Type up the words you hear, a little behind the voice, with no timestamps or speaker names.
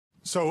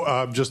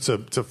So just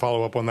to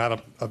follow up on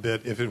that a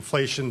bit, if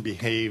inflation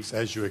behaves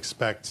as you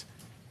expect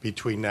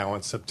between now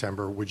and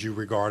September, would you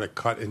regard a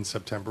cut in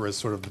September as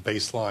sort of the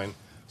baseline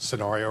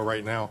scenario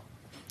right now?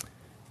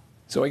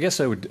 So I guess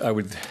I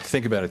would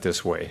think about it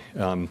this way.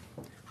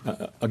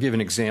 I'll give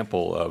an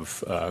example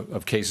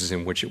of cases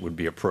in which it would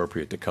be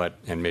appropriate to cut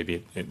and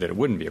maybe that it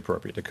wouldn't be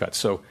appropriate to cut.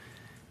 So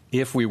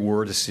if we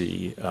were to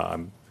see,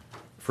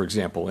 for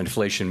example,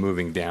 inflation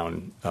moving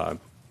down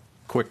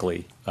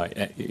quickly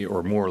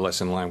or more or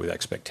less in line with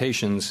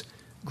expectations,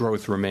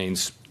 growth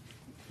remains,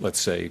 let's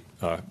say,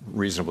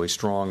 reasonably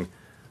strong,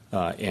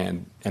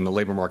 and the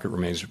labor market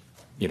remains,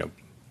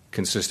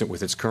 consistent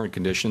with its current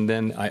condition,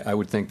 then I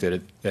would think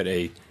that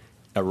a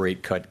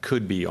rate cut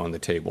could be on the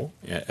table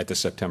at the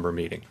September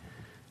meeting.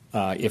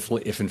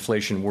 If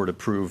inflation were to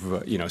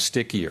prove,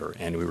 stickier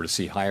and we were to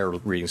see higher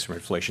readings from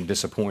inflation,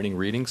 disappointing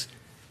readings,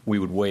 we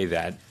would weigh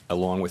that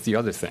along with the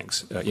other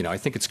things. I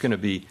think it's going to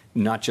be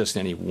not just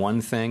any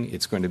one thing.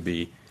 It's going to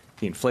be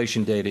the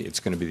inflation data. It's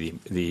going to be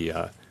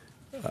the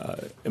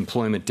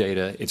employment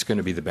data. It's going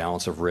to be the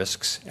balance of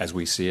risks as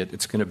we see it.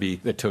 It's going to be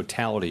the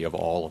totality of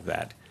all of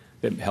that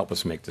help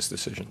us make this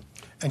decision.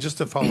 And just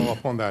to follow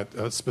up on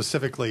that,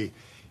 specifically,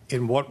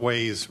 in what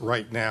ways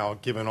right now,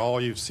 given all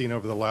you've seen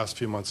over the last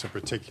few months in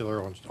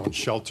particular on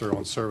shelter,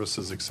 on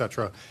services, et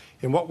cetera,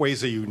 in what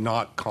ways are you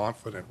not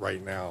confident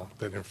right now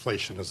that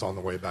inflation is on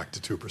the way back to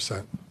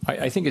 2%?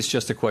 I think it's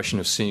just a question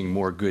of seeing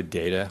more good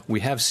data. We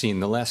have seen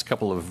the last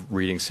couple of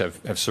readings have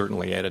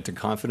certainly added to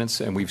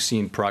confidence, and we've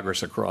seen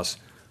progress across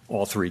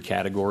all three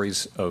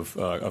categories of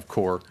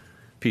core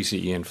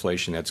PCE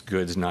inflation. That's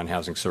goods,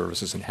 non-housing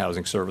services, and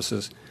housing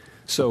services.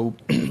 So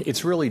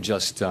it's really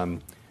just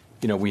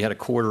we had a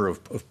quarter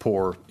of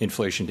poor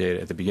inflation data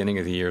at the beginning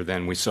of the year.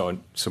 Then we saw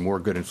some more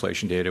good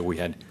inflation data. We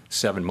had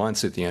 7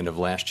 months at the end of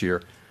last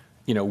year.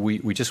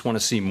 We just want to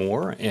see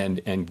more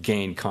and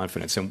gain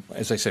confidence. And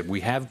as I said,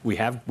 we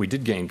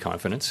did gain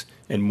confidence,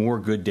 and more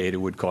good data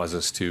would cause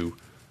us to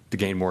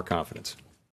gain more confidence.